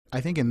I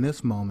think in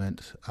this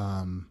moment,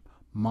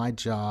 my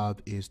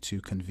job is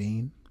to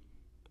convene,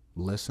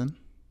 listen,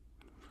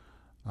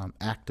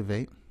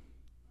 activate,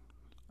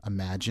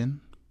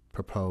 imagine,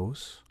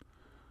 propose,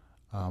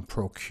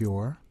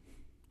 procure,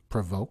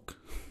 provoke,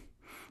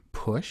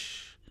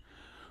 push,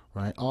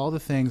 right? All the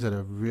things that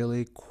a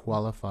really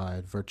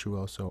qualified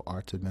virtuoso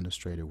arts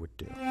administrator would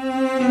do.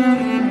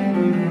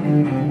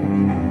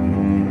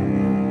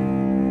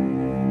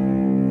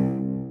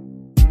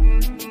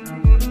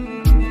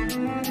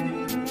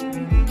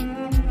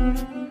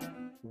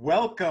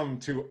 Welcome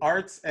to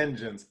Arts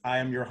Engines. I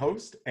am your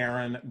host,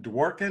 Aaron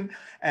Dworkin,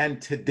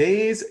 and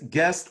today's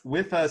guest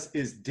with us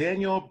is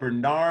Daniel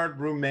Bernard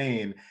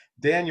Roumain.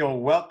 Daniel,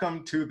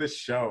 welcome to the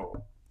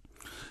show.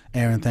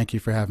 Aaron, thank you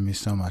for having me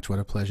so much. What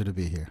a pleasure to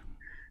be here.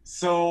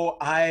 So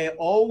I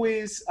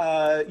always,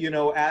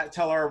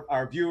 tell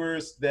our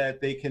viewers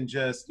that they can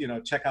just,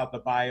 check out the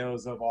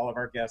bios of all of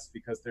our guests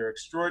because they're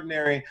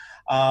extraordinary.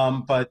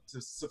 But to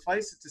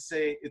suffice it to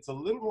say, it's a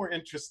little more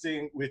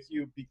interesting with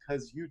you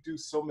because you do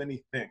so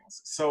many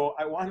things. So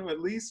I want to at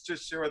least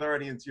just share with our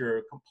audience, you're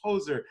a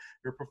composer,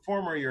 you're a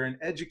performer, you're an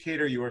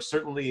educator, you are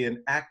certainly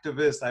an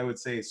activist, I would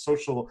say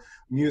social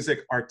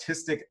music,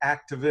 artistic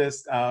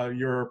activist.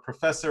 You're a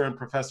professor and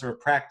professor of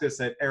practice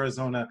at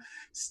Arizona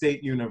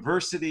State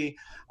University.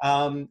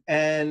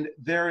 And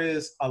there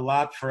is a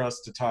lot for us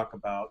to talk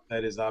about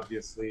that is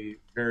obviously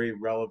very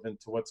relevant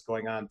to what's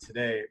going on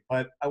today.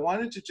 But I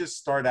wanted to just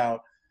start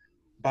out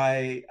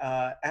by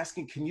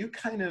asking, can you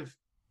kind of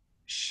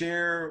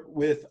share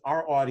with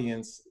our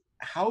audience,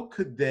 how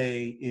could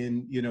they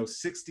in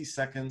 60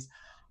 seconds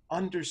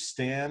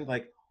understand,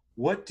 like,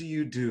 what do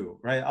you do,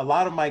 right? A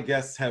lot of my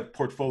guests have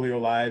portfolio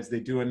lives. They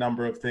do a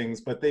number of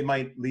things, but they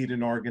might lead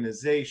an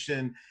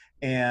organization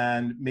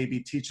and maybe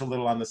teach a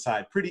little on the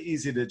side. Pretty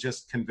easy to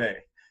just convey.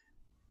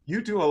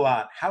 You do a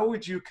lot. How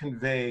would you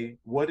convey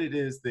what it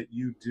is that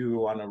you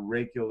do on a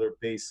regular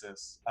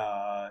basis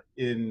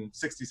in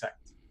 60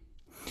 seconds?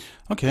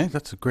 Okay,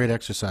 that's a great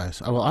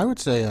exercise. Well, I would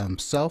say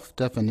self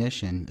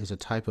definition is a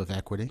type of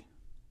equity.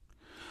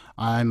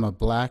 I'm a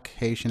black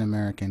Haitian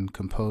American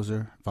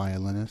composer,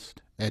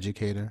 violinist,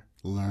 educator,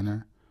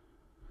 learner,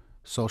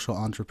 social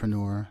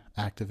entrepreneur,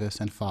 activist,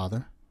 and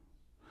father.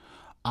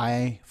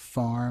 I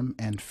farm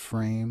and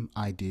frame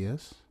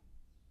ideas.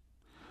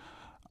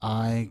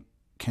 I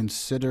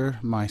consider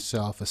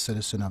myself a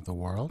citizen of the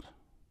world.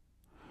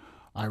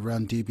 I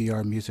run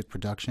DBR Music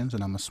Productions,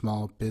 and I'm a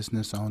small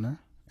business owner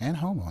and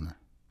homeowner.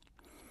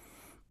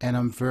 And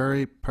I'm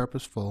very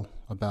purposeful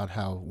about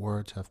how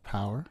words have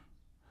power,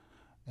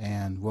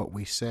 and what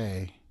we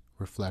say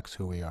reflects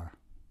who we are.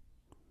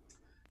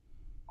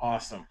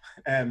 Awesome.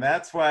 And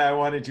that's why I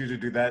wanted you to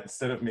do that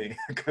instead of me,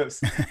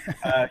 because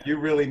you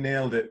really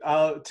nailed it.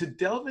 To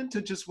delve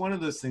into just one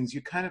of those things,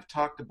 you kind of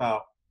talked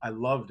about, I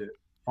loved it,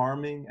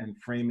 farming and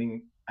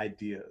framing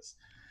ideas.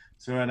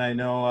 So, and I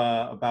know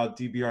about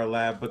DBR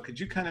Lab, but could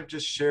you kind of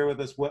just share with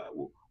us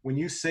when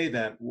you say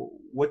that,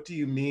 what do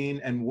you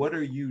mean and what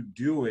are you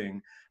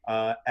doing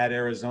at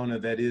Arizona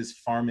that is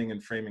farming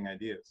and framing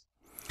ideas?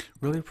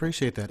 Really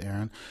appreciate that,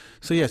 Aaron.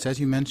 So, yes, as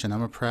you mentioned,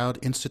 I'm a proud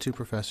institute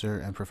professor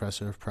and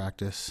professor of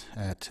practice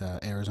at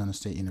Arizona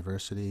State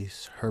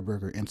University's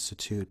Herberger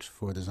Institute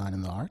for Design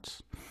and the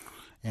Arts.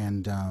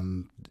 And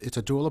it's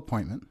a dual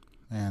appointment,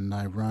 and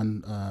I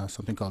run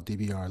something called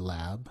DBR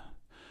Lab.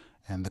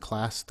 And the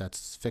class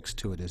that's fixed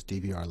to it is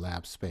DBR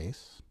Lab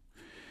Space.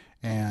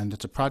 And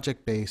it's a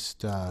project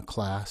based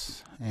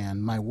class.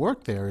 And my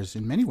work there is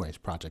in many ways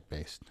project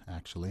based,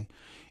 actually,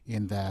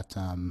 in that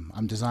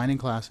I'm designing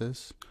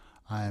classes.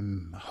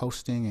 I'm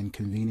hosting and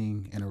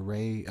convening an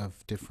array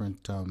of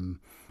different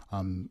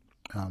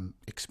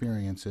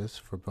experiences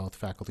for both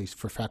faculty,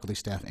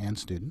 staff, and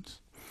students.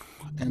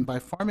 And by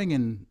farming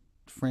and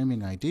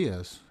framing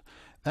ideas,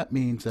 that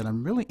means that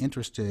I'm really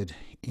interested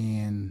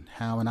in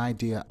how an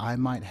idea I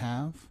might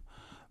have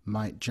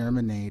might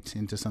germinate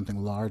into something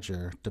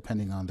larger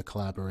depending on the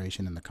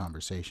collaboration and the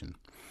conversation.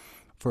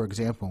 For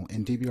example,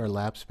 in DBR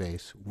Lab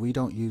Space, we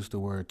don't use the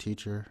word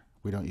teacher,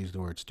 we don't use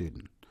the word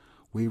student.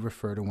 We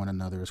refer to one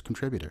another as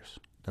contributors,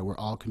 that we're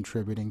all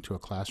contributing to a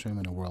classroom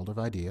in a world of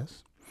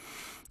ideas.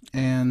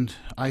 And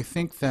I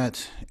think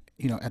that,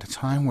 at a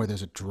time where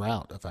there's a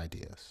drought of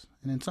ideas,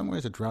 and in some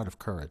ways a drought of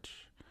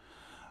courage,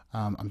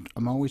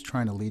 I'm always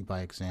trying to lead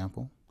by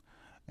example.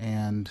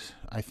 And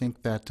I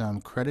think that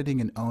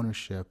crediting and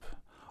ownership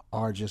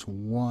are just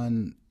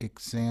one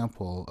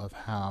example of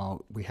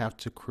how we have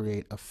to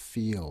create a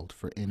field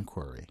for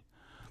inquiry.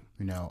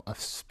 A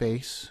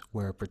space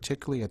where,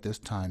 particularly at this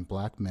time,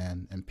 black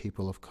men and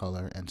people of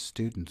color and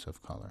students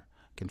of color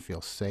can feel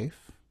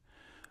safe,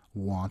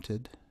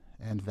 wanted,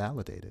 and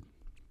validated.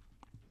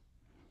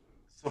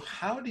 So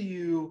how do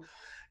you,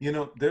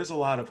 there's a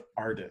lot of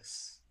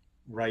artists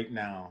right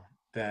now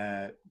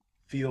that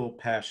feel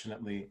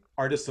passionately,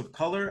 artists of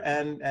color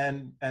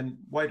and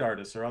white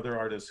artists or other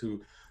artists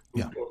who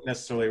Yeah. don't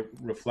necessarily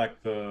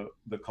reflect the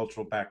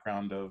cultural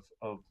background of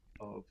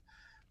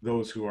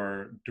those who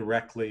are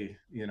directly,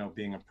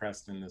 being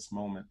oppressed in this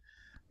moment.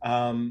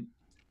 Um,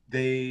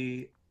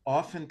 they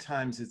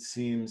oftentimes it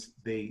seems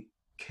they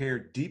care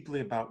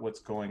deeply about what's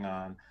going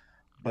on,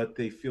 but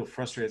they feel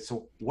frustrated.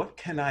 So what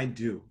can I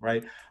do,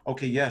 right?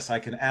 Okay, yes, I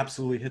can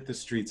absolutely hit the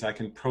streets. I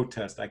can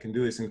protest. I can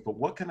do these things, but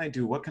what can I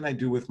do? What can I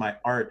do with my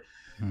art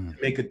Hmm.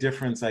 to make a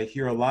difference? I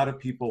hear a lot of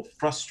people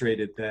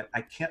frustrated that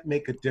I can't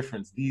make a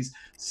difference. These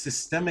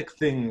systemic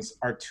things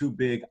are too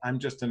big. I'm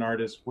just an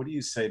artist. What do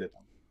you say to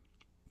them?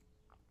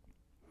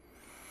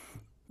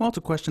 Well, it's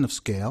a question of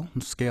scale.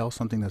 And scale is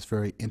something that's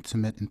very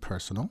intimate and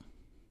personal.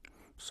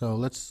 So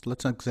let's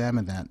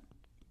examine that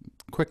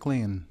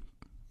quickly and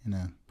in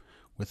a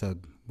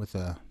with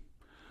a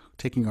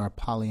taking our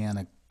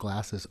Pollyanna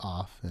glasses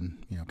off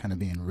and kind of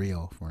being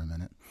real for a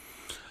minute.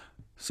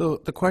 So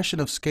the question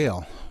of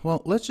scale.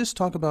 Well, let's just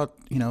talk about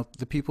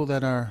the people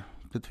that are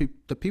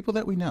the people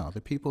that we know, the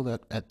people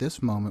that at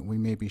this moment we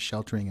may be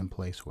sheltering in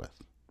place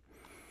with.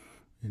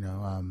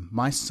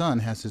 My son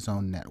has his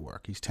own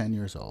network. He's 10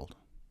 years old.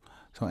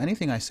 So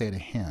anything I say to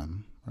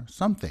him, or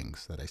some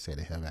things that I say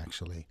to him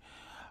actually,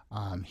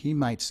 he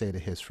might say to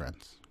his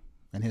friends,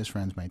 and his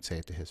friends might say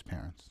it to his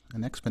parents.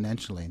 And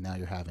exponentially, now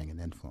you're having an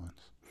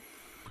influence.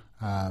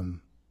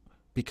 Um,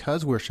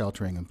 because we're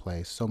sheltering in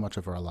place, so much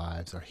of our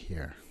lives are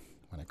here,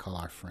 what I call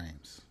our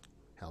frames,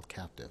 held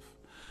captive.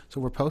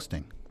 So we're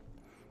posting,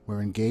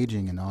 we're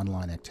engaging in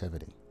online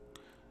activity.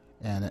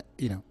 And,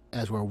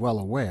 as we're well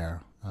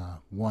aware,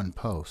 one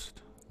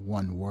post,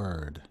 one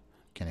word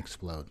can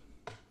explode,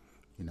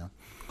 you know.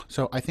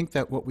 So I think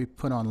that what we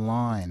put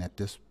online at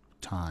this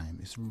time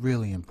is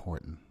really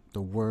important.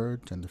 The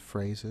words and the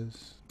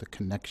phrases, the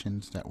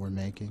connections that we're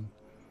making,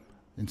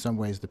 in some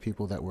ways the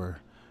people that we're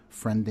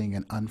friending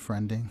and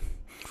unfriending,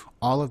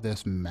 all of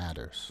this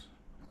matters,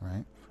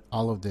 right?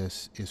 All of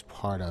this is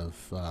part of,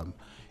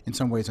 in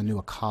some ways, a new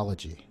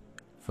ecology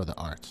for the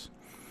arts.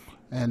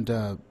 And,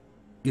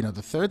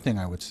 the third thing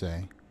I would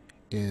say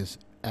is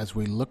as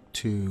we look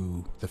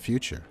to the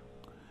future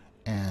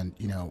and,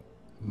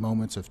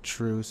 moments of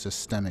true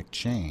systemic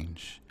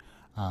change,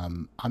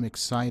 I'm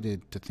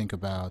excited to think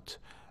about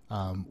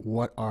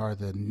what are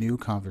the new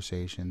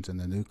conversations and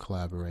the new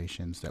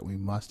collaborations that we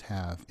must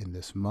have in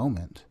this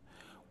moment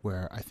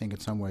where I think in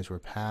some ways we're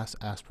past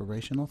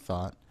aspirational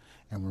thought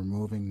and we're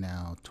moving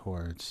now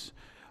towards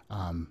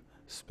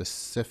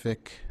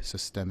specific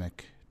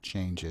systemic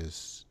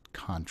changes,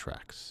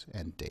 contracts,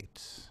 and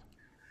dates.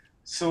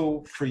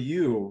 So for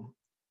you,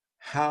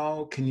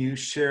 how can you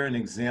share an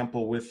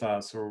example with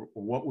us, or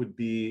what would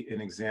be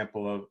an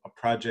example of a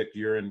project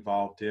you're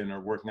involved in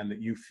or working on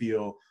that you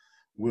feel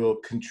will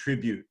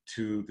contribute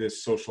to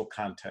this social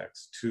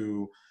context,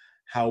 to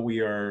how we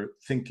are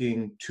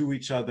thinking to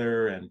each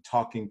other and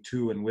talking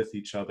to and with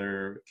each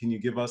other? Can you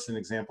give us an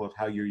example of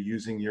how you're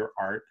using your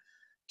art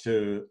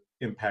to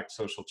impact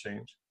social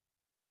change?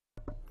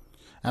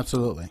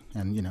 Absolutely.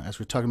 And, as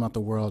we're talking about the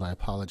world, I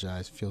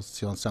apologize.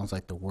 Sounds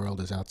like the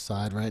world is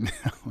outside right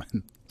now.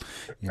 And,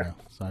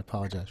 so I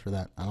apologize for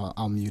that.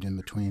 I'll mute in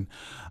between.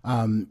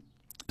 Um,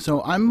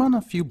 so I'm on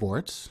a few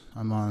boards.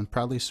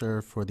 Proudly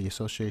serve for the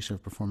Association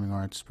of Performing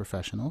Arts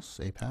Professionals,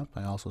 APAP.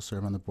 I also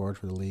serve on the board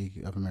for the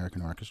League of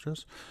American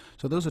Orchestras.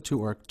 So those are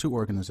two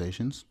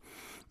organizations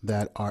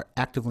that are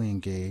actively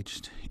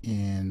engaged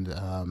in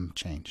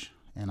change.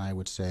 And I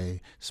would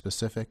say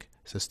specific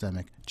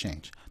systemic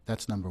change.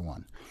 That's number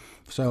one.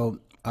 So,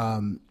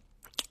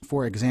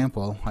 for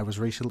example, I was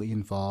recently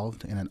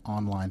involved in an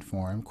online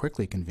forum,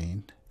 quickly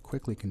convened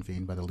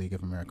by the League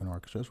of American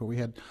Orchestras, where we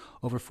had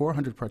over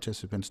 400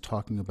 participants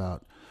talking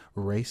about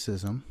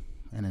racism,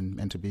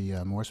 and to be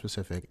more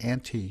specific,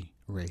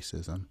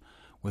 anti-racism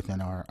within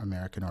our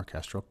American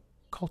orchestral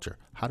culture.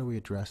 How do we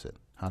address it?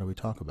 How do we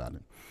talk about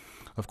it?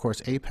 Of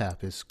course,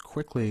 APAP is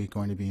quickly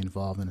going to be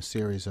involved in a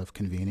series of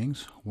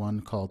convenings,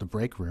 one called the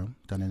Break Room,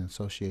 done in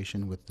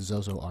association with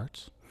Zozo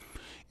Arts,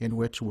 in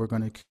which we're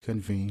going to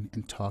convene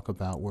and talk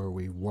about where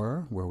we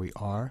were, where we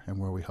are, and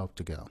where we hope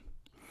to go.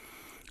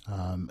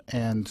 As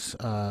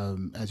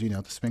you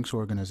know, the Sphinx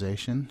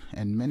organization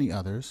and many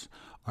others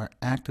are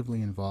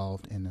actively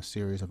involved in a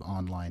series of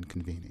online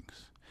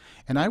convenings.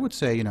 And I would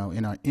say, in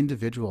our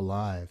individual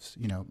lives,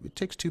 it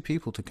takes two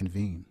people to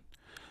convene.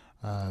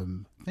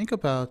 Think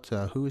about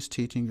who is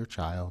teaching your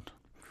child.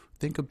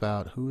 Think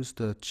about who is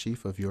the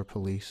chief of your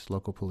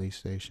local police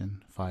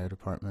station, fire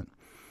department.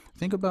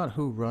 Think about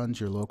who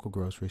runs your local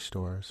grocery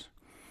stores.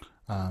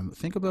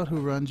 Think about who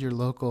runs your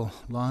local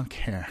lawn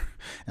care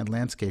and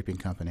landscaping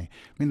company.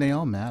 I mean, they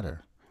all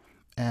matter.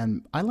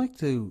 And I like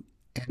to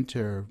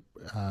enter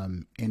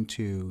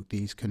into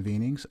these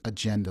convenings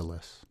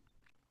agendaless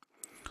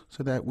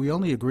so that we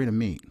only agree to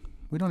meet.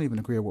 We don't even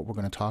agree on what we're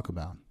going to talk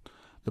about.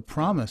 The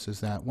promise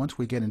is that once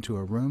we get into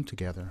a room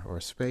together or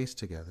a space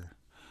together,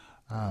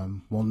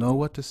 we'll know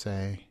what to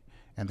say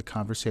and the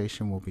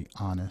conversation will be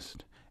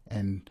honest.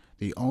 And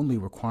the only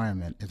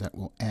requirement is that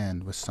we'll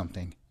end with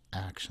something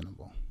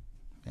actionable.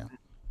 Yeah.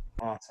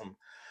 Awesome.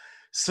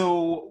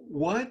 So,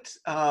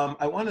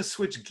 I want to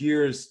switch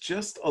gears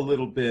just a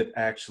little bit,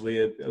 actually,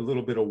 a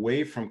little bit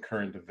away from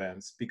current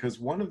events, because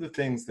one of the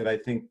things that I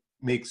think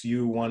makes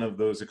you one of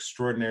those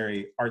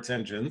extraordinary arts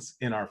engines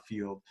in our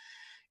field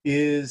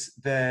is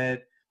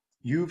that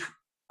you've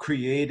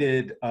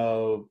created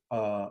a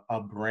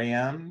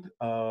brand,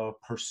 a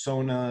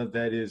persona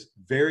that is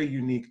very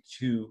unique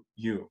to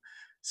you.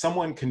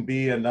 Someone can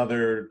be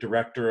another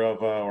director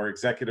of or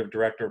executive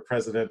director,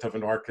 president of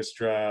an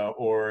orchestra,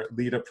 or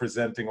lead a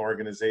presenting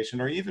organization,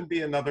 or even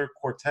be another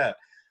quartet.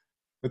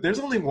 But there's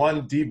only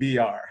one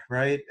DBR,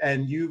 right?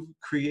 And you've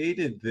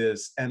created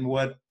this. And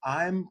what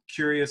I'm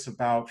curious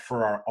about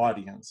for our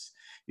audience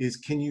is,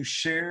 can you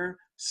share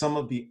some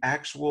of the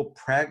actual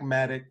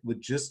pragmatic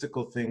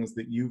logistical things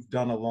that you've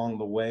done along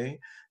the way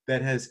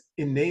that has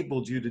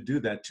enabled you to do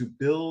that, to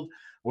build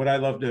what I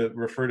love to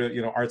refer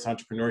to, arts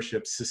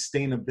entrepreneurship,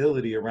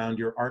 sustainability around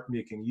your art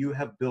making. You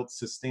have built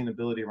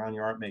sustainability around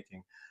your art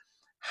making.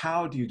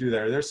 How do you do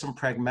that? Are there some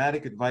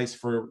pragmatic advice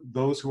for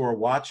those who are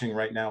watching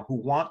right now who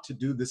want to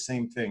do the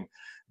same thing?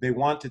 They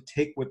want to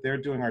take what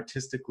they're doing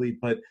artistically,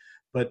 but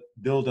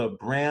build a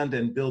brand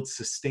and build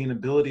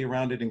sustainability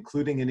around it,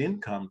 including an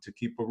income to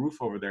keep a roof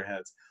over their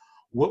heads.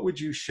 What would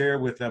you share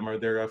with them? Are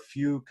there a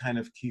few kind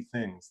of key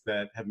things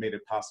that have made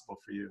it possible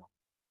for you?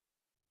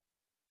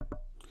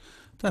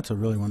 That's a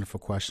really wonderful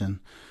question.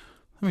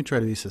 Let me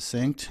try to be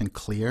succinct and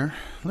clear.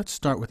 Let's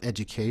start with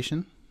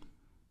education.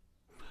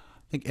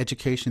 I think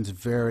education is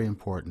very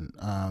important.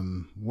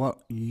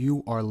 What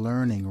you are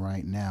learning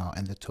right now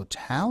and the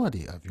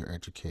totality of your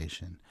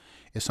education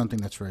is something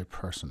that's very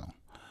personal.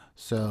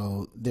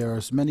 So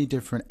there's many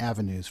different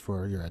avenues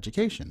for your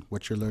education.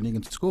 What you're learning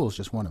in school is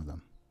just one of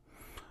them.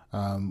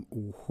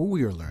 Who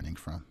you're learning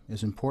from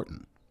is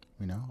important.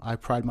 I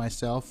pride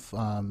myself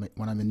when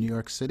I'm in New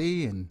York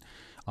City and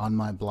on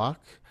my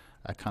block.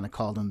 I kind of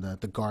call them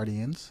the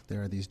guardians.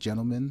 There are these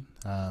gentlemen,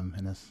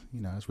 and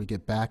as we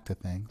get back to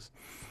things,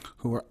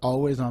 who are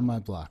always on my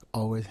block,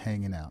 always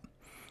hanging out,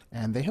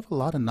 and they have a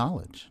lot of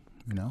knowledge.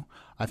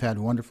 I've had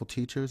wonderful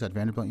teachers at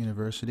Vanderbilt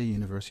University,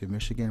 University of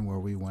Michigan, where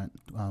we went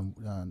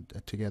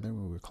together,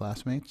 where we were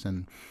classmates,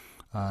 and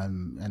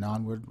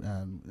onward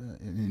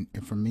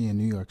for me in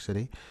New York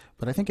City.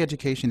 But I think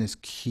education is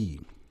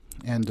key.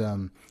 And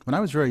when I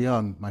was very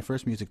young, my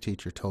first music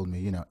teacher told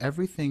me,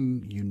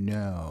 everything you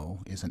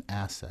know is an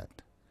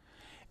asset.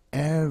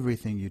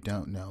 Everything you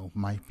don't know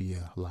might be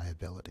a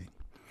liability.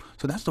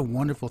 So that's the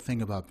wonderful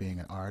thing about being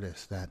an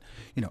artist, that,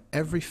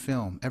 every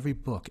film, every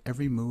book,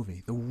 every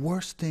movie, the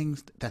worst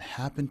things that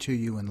happen to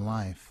you in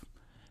life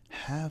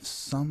have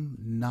some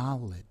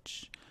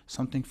knowledge,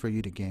 something for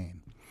you to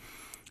gain.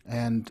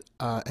 And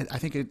I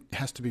think it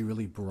has to be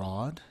really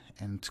broad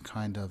and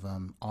kind of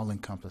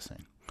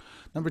all-encompassing.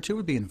 Number two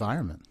would be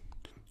environment.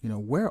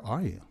 Where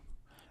are you?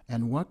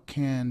 And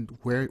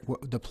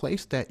the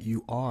place that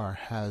you are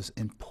has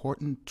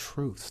important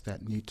truths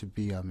that need to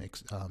be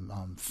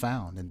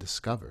found and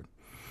discovered,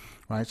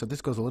 right? So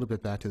this goes a little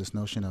bit back to this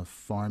notion of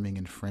farming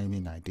and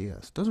framing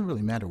ideas. It doesn't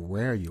really matter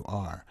where you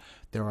are.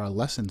 There are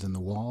lessons in the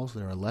walls,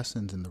 there are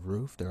lessons in the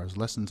roof, there are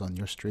lessons on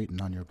your street and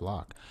on your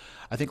block.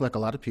 I think, like a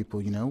lot of people,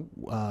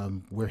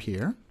 we're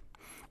here,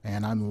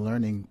 and I'm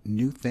learning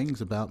new things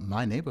about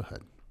my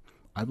neighborhood.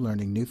 I'm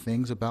learning new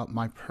things about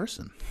my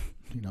person,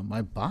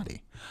 my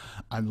body.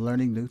 I'm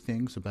learning new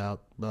things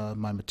about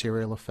my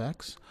material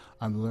effects.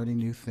 I'm learning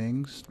new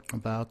things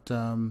about,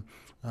 the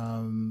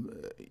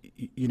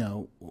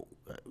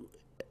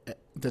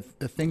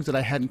things that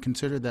I hadn't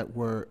considered that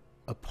were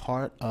a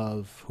part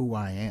of who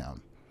I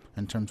am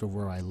in terms of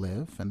where I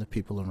live and the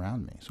people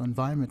around me. So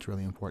environment's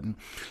really important.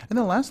 And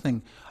the last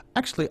thing,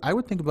 actually, I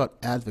would think about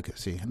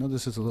advocacy. I know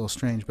this is a little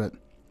strange, but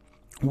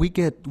we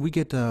get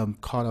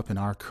caught up in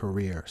our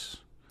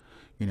careers.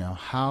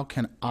 How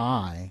can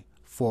I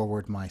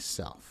forward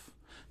myself?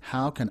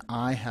 How can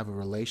I have a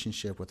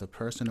relationship with a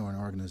person or an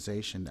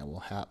organization that will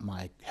help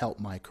my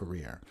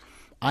career?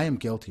 I am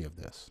guilty of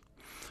this.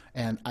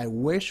 And I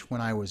wish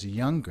when I was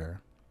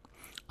younger,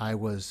 I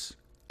was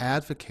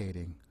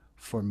advocating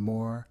for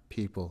more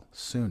people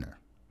sooner.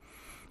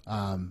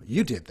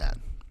 You did that.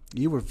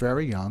 You were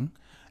very young,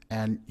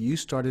 and you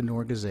started an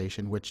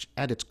organization which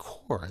at its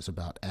core is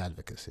about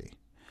advocacy.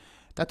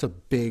 That's a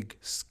big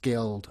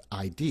scaled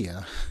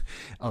idea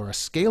or a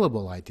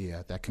scalable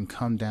idea that can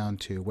come down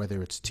to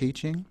whether it's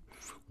teaching,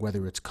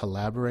 whether it's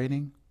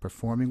collaborating,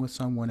 performing with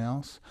someone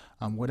else,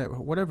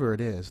 whatever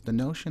it is. The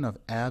notion of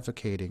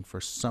advocating for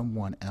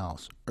someone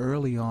else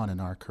early on in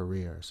our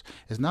careers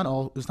is not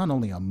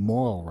only a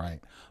moral right,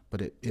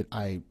 but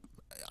I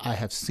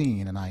have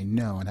seen and I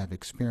know and have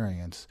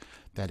experienced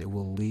that it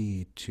will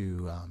lead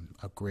to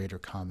a greater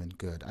common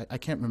good. I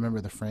can't remember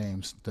the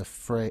frames, the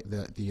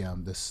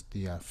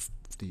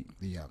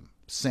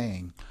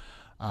saying,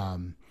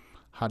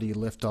 how do you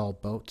lift all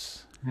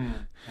boats? Yeah,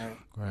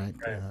 Right.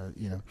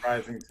 right.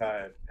 Rising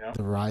tide. Yeah.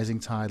 The rising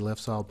tide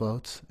lifts all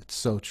boats. It's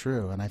so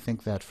true. And I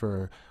think that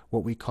for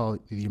what we call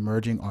the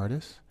emerging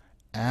artist,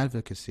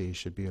 advocacy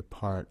should be a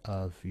part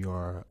of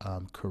your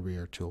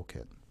career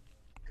toolkit.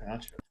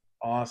 Gotcha.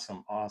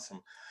 Awesome.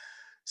 Awesome.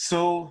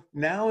 So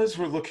now, as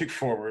we're looking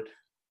forward,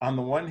 on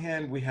the one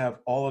hand, we have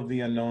all of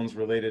the unknowns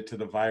related to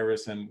the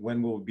virus and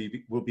when we'll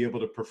be able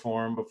to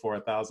perform before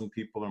 1,000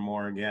 people or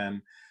more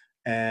again.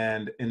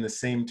 And in the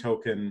same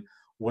token,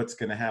 what's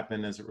going to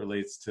happen as it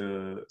relates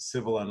to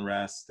civil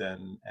unrest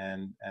and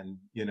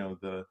you know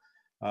the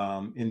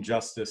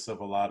injustice of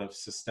a lot of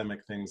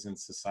systemic things in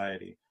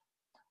society.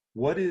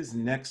 What is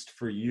next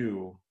for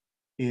you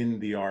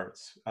in the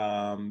arts?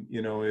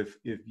 You know, if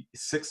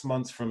 6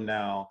 months from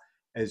now,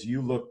 as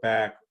you look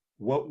back,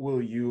 what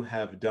will you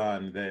have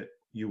done that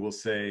you will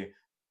say,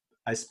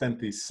 I spent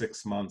these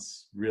 6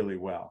 months really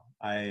well.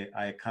 I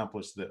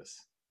accomplished this.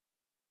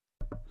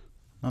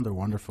 Another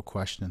wonderful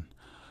question.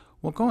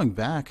 Well, going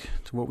back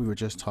to what we were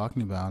just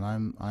talking about,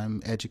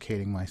 I'm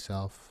educating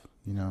myself.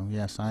 You know,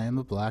 yes, I am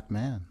a black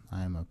man.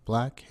 I am a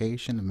black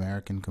Haitian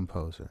American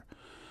composer.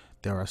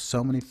 There are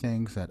so many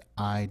things that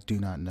I do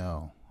not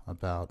know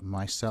about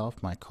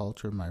myself, my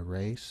culture, my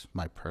race,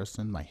 my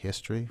person, my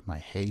history, my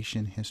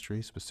Haitian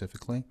history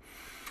specifically.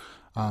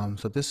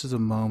 So this is a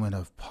moment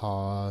of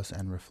pause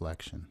and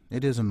reflection.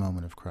 It is a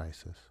moment of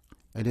crisis.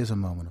 It is a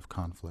moment of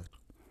conflict.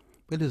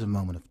 It is a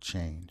moment of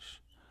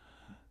change.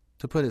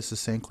 To put it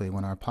succinctly,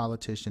 when our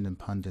politicians and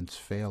pundits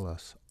fail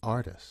us,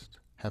 artists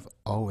have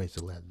always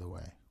led the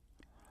way.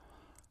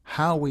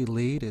 How we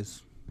lead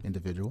is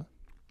individual,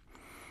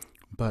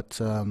 but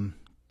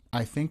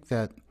I think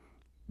that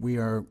we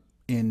are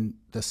in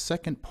the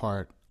second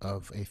part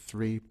of a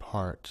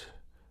three-part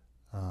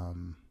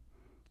um,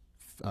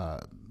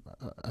 uh,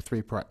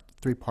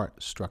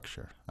 three-part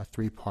structure, a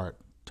three-part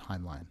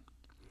timeline.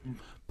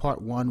 Part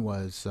one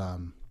was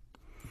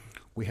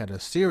we had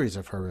a series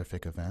of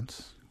horrific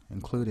events,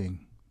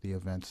 including the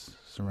events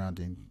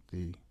surrounding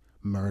the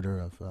murder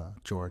of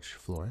George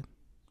Floyd,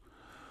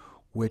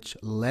 which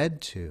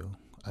led to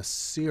a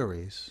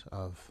series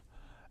of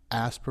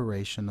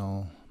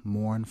aspirational,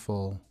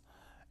 mournful,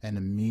 and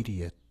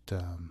immediate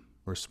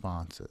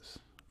responses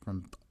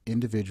from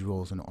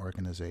individuals and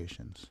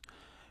organizations.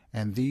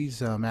 And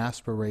these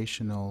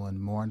aspirational and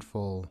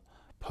mournful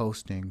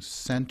postings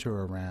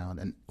center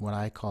around what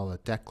I call a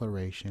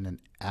declaration and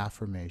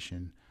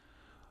affirmation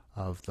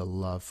of the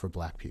love for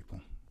black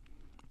people.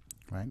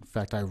 Right? In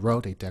fact, I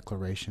wrote a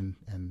declaration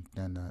and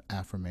an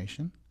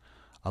affirmation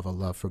of a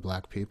love for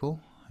black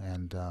people,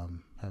 and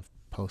have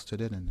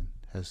posted it, and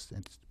it's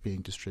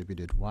being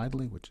distributed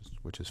widely,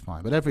 which is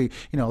fine. But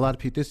a lot of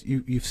people,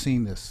 you've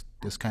seen this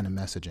kind of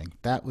messaging.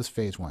 That was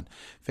phase one.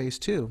 Phase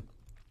two.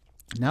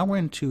 Now we're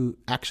into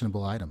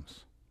actionable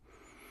items,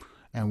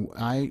 and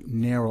I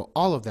narrow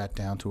all of that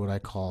down to what I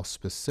call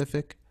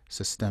specific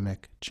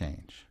systemic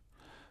change.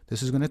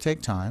 This is going to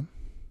take time,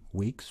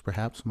 weeks,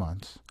 perhaps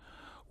months,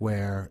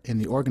 where in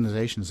the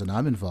organizations that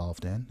I'm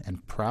involved in,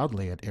 and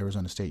proudly at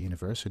Arizona State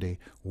University,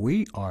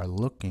 we are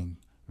looking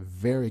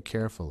very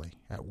carefully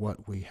at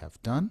what we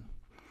have done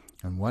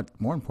and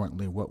more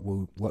importantly, what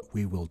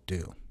we will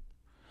do.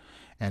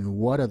 And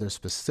what are the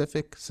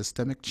specific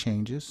systemic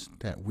changes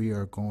that we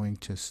are going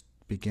to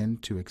begin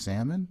to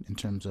examine in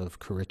terms of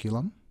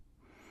curriculum,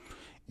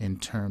 in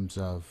terms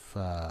of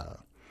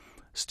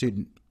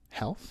student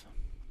health,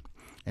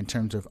 in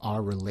terms of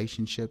our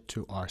relationship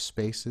to our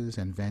spaces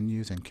and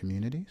venues and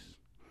communities.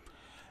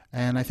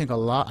 And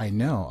I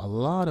know a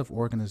lot of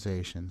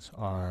organizations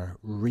are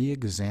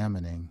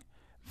re-examining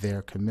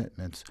their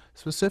commitments,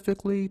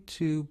 specifically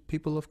to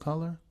people of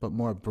color, but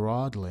more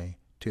broadly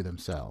to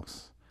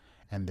themselves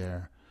and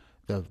the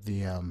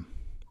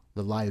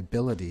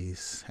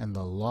liabilities and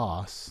the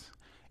loss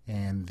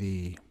and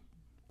the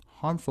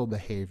harmful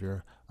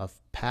behavior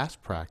of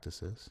past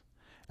practices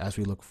as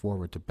we look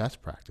forward to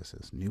best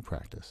practices, new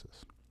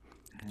practices.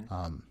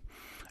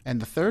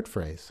 And the third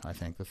phase of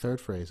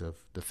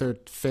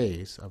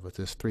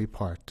this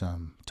three-part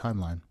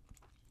timeline,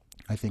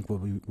 I think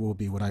will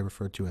be what I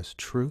refer to as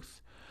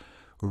truth,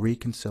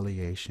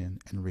 reconciliation,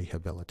 and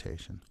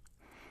rehabilitation.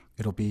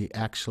 It'll be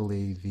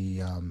actually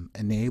the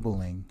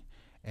enabling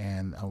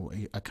and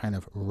a kind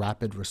of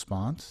rapid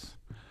response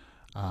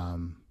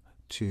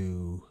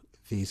to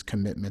these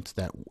commitments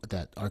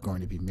that are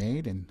going to be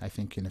made. And I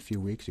think in a few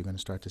weeks you're going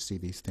to start to see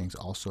these things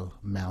also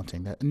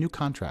mounting. New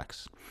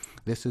contracts.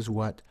 This is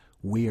what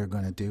we are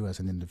going to do as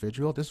an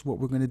individual. This is what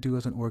we're going to do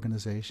as an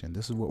organization.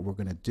 This is what we're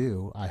going to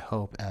do, I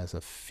hope, as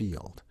a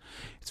field.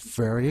 It's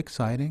very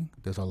exciting.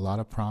 There's a lot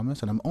of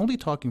promise. And I'm only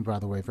talking, by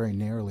the way, very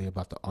narrowly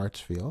about the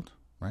arts field,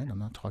 right? I'm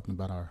not talking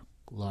about our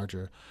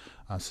larger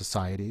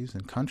societies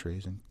and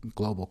countries and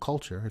global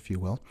culture, if you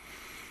will.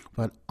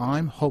 But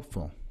I'm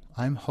hopeful.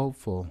 I'm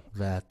hopeful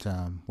that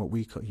what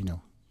we call, you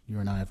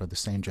and I are the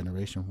same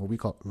generation, what we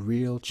call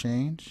real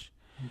change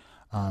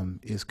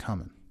is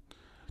coming.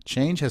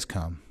 Change has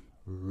come.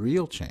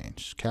 Real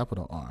change,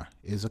 capital R,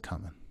 is a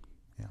coming.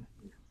 Yeah.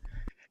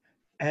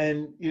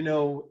 And, you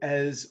know,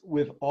 as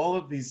with all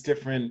of these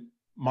different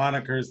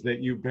monikers that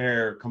you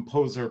bear,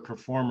 composer,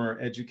 performer,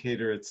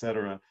 educator,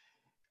 etc.,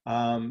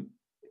 um,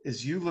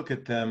 as you look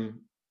at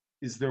them,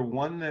 is there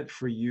one that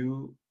for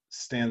you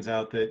stands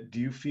out that do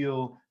you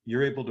feel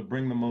you're able to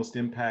bring the most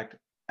impact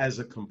as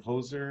a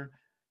composer,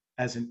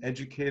 as an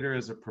educator,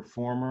 as a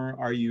performer?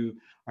 Are you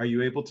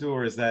able to,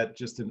 or is that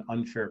just an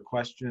unfair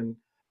question?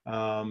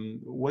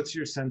 What's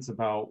your sense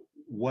about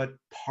what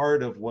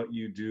part of what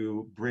you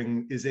do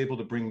is able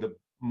to bring the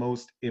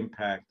most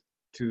impact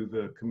to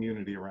the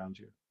community around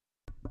you?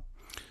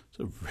 It's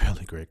a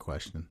really great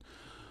question.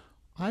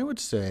 I would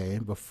say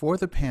before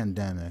the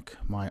pandemic,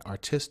 my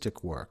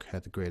artistic work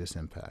had the greatest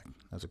impact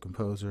as a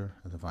composer,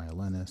 as a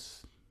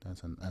violinist,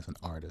 as an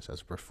artist,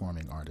 as a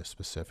performing artist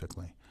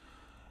specifically.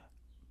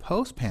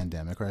 Post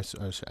pandemic, or I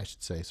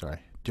should say, sorry,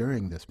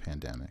 during this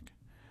pandemic,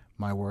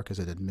 my work as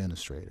an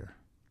administrator,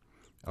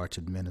 arts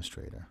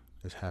administrator,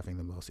 is having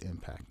the most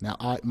impact. Now,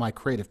 my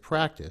creative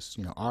practice,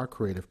 our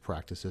creative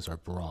practices are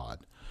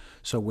broad.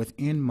 So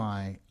within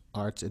my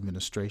arts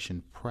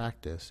administration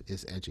practice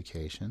is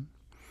education,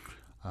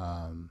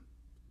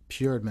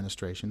 pure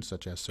administration,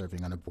 such as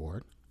serving on a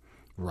board,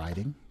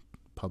 writing,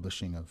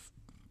 publishing of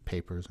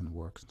papers and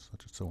works,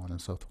 such as so on and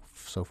so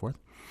forth.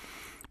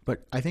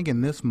 But I think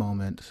in this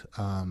moment,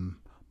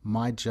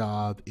 my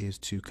job is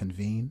to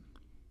convene,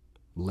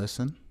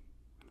 listen,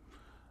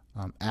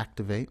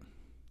 activate,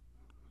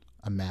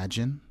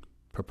 imagine,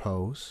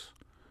 propose,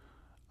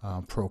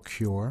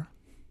 procure,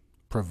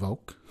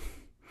 provoke,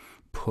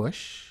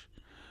 push,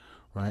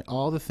 right?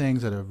 All the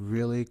things that a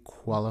really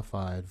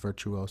qualified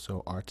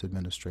virtuoso arts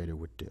administrator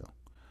would do.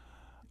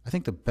 I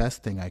think the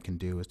best thing I can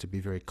do is to be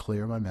very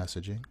clear in my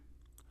messaging,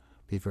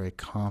 be very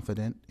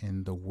confident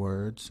in the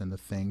words and the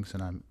things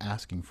that I'm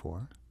asking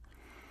for,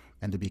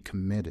 and to be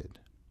committed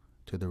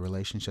to the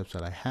relationships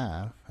that I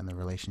have and the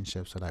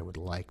relationships that I would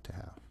like to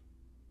have.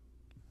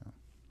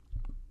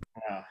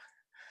 Wow.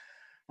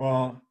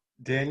 Well,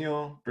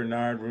 Daniel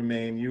Bernard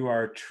Roumain, you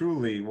are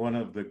truly one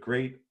of the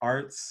great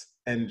arts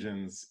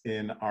engines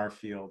in our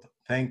field.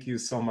 Thank you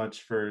so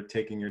much for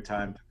taking your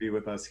time to be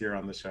with us here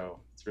on the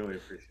show. It's really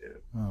appreciated.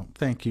 Well,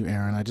 thank you,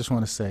 Aaron. I just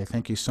want to say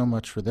thank you so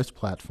much for this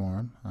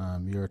platform.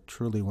 You're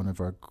truly one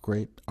of our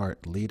great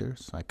art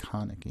leaders,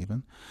 iconic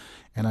even,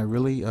 and I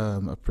really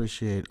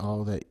appreciate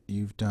all that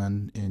you've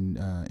done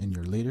in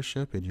your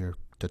leadership, in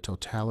the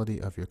totality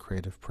of your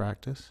creative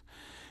practice,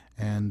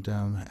 and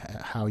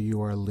how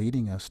you are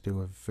leading us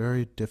through a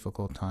very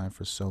difficult time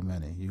for so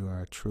many. You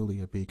are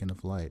truly a beacon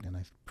of light, and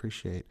I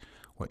appreciate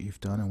what you've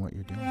done and what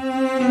you're doing.